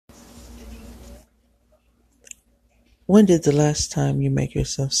When did the last time you make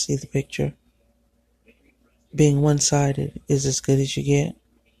yourself see the picture? Being one-sided is as good as you get.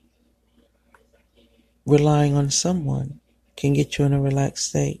 Relying on someone can get you in a relaxed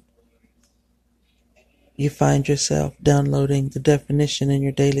state. You find yourself downloading the definition in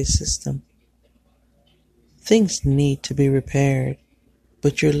your daily system. Things need to be repaired,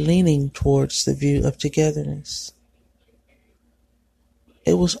 but you're leaning towards the view of togetherness.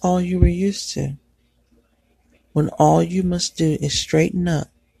 It was all you were used to, when all you must do is straighten up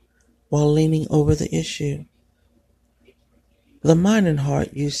while leaning over the issue. The mind and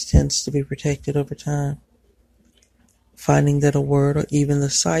heart use tends to be protected over time, finding that a word or even the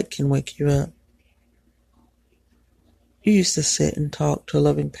sight can wake you up. You used to sit and talk to a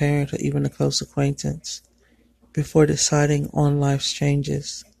loving parent or even a close acquaintance before deciding on life's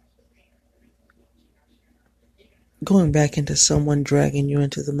changes. Going back into someone dragging you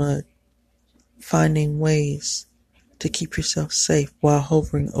into the mud, finding ways to keep yourself safe while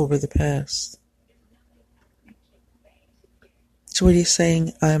hovering over the past. So what are you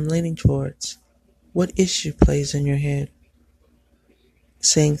saying I am leaning towards? What issue plays in your head?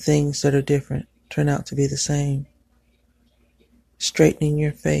 Saying things that are different turn out to be the same. Straightening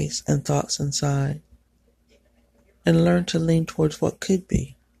your face and thoughts inside. And learn to lean towards what could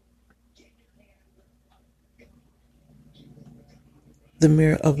be. The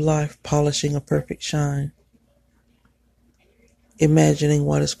mirror of life polishing a perfect shine. Imagining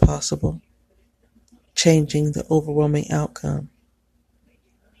what is possible. Changing the overwhelming outcome.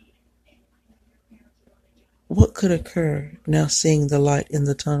 What could occur now seeing the light in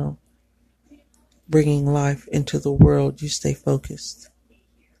the tunnel? Bringing life into the world, you stay focused.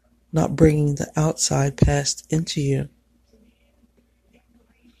 Not bringing the outside past into you.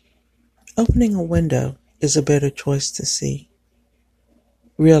 Opening a window is a better choice to see.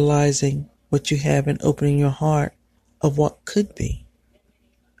 Realizing what you have and opening your heart of what could be.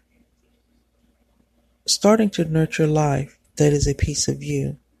 Starting to nurture life that is a piece of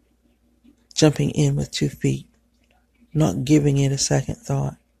you. Jumping in with 2 feet, not giving it a second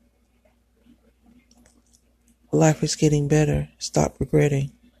thought. Life is getting better. Stop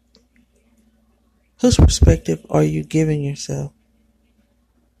regretting. Whose perspective are you giving yourself?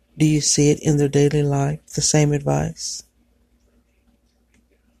 Do you see it in their daily life, the same advice?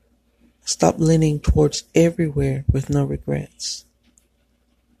 Stop leaning towards everywhere with no regrets.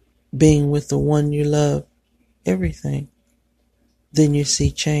 Being with the one you love, everything. Then you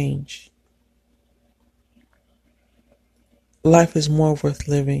see change. Life is more worth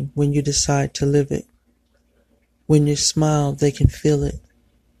living when you decide to live it. When you smile, they can feel it.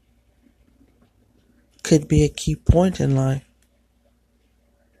 Could be a key point in life.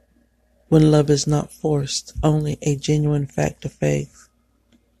 When love is not forced, only a genuine fact of faith.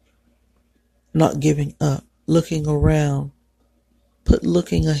 Not giving up, looking around, but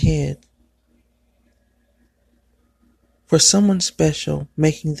looking ahead. For someone special,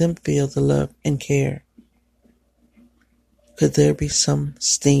 making them feel the love and care. Could there be some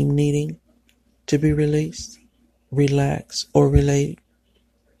steam needing to be released, relaxed, or relayed?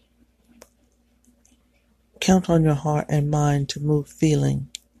 Count on your heart and mind to move feeling,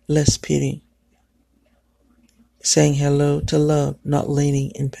 less pity. Saying hello to love, not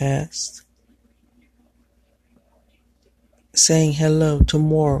leaning in past. Saying hello to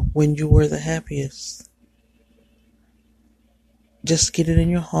more when you were the happiest. Just get it in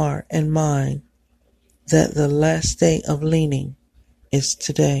your heart and mind that the last day of leaning is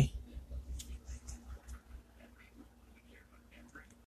today.